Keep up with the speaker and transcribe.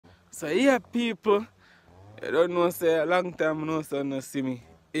So yeah, people, I don't know, say a long time no son no see me.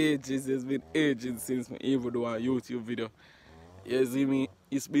 Ages, it's been ages since me even do a YouTube video. You see me,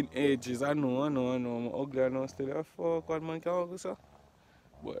 it's been ages. I know. I'm ugly now still. I fuck what man can ugly so.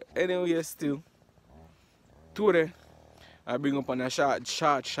 But anyway, still, today I bring up on a short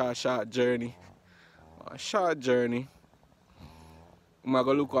journey. A short journey. I'm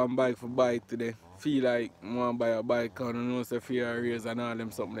gonna look on bike for bike today. Feel like I want to buy a bike and I know say fear raise and all them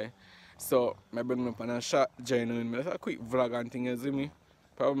something there. So I bring up on a short journey with me. That's a quick vlog and thing, you see me.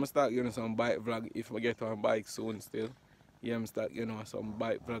 Probably start getting some bike vlog if I get on bike soon still. Yeah, I'm start some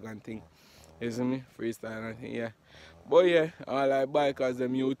bike vlog and thing. You see me? Freestyle and thing, yeah. But yeah, I like bikers,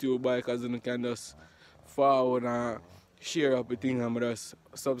 them YouTube bikers, and you can just forward and share up the thing and just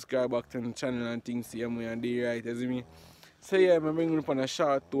subscribe back to the channel and things, see me and do right, you see me? So yeah, I'm bringing up on a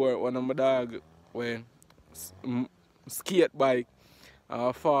short tour. One of my dog when skate bike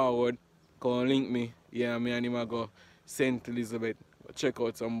forward can link me. Yeah, me and him go St. Elizabeth check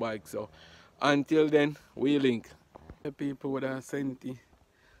out some bikes. So until then, we link. The people with a Senti,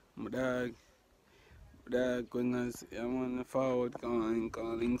 my dog going as I'm on forward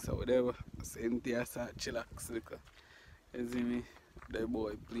can link so whatever. Senti I start chillax look. You see me? The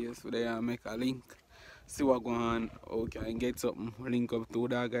boy place where they make a link. See what going on, okay, and get something, link up to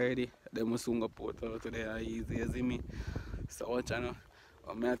that guy already. They must soon go put out today easy, you see me? So watch out now.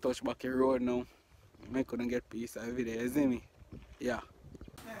 I'm going to touch back the road now. I couldn't get peace of video, you see me? Yeah.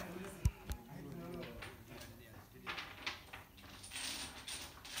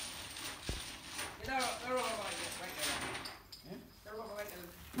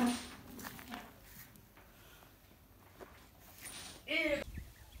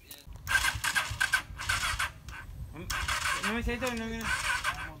 No me siento, no me.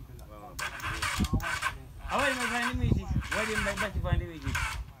 How am I finding music? Why didn't I bet you find the music?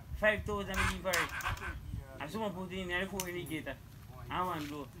 5,000 million for it. And someone put it in the 4 indicator. I want to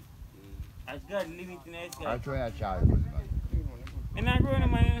go. As God leave it in the sky. I'll try a charge. And I'm going to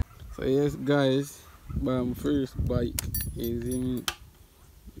man. So yes guys, by my first bike, you see me?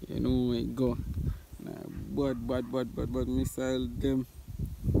 You know where it go. Nah, but missile them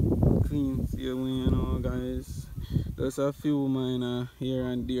clean, see me, you know guys. There's a few minor here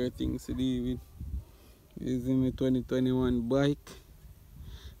and there things to do with. This is my 2021 bike,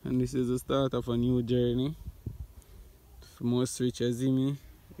 and this is the start of a new journey. For most rich as see me,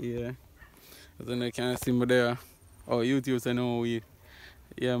 yeah. As you can see me there. Oh, YouTube say no we.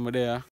 Yeah, I'm there.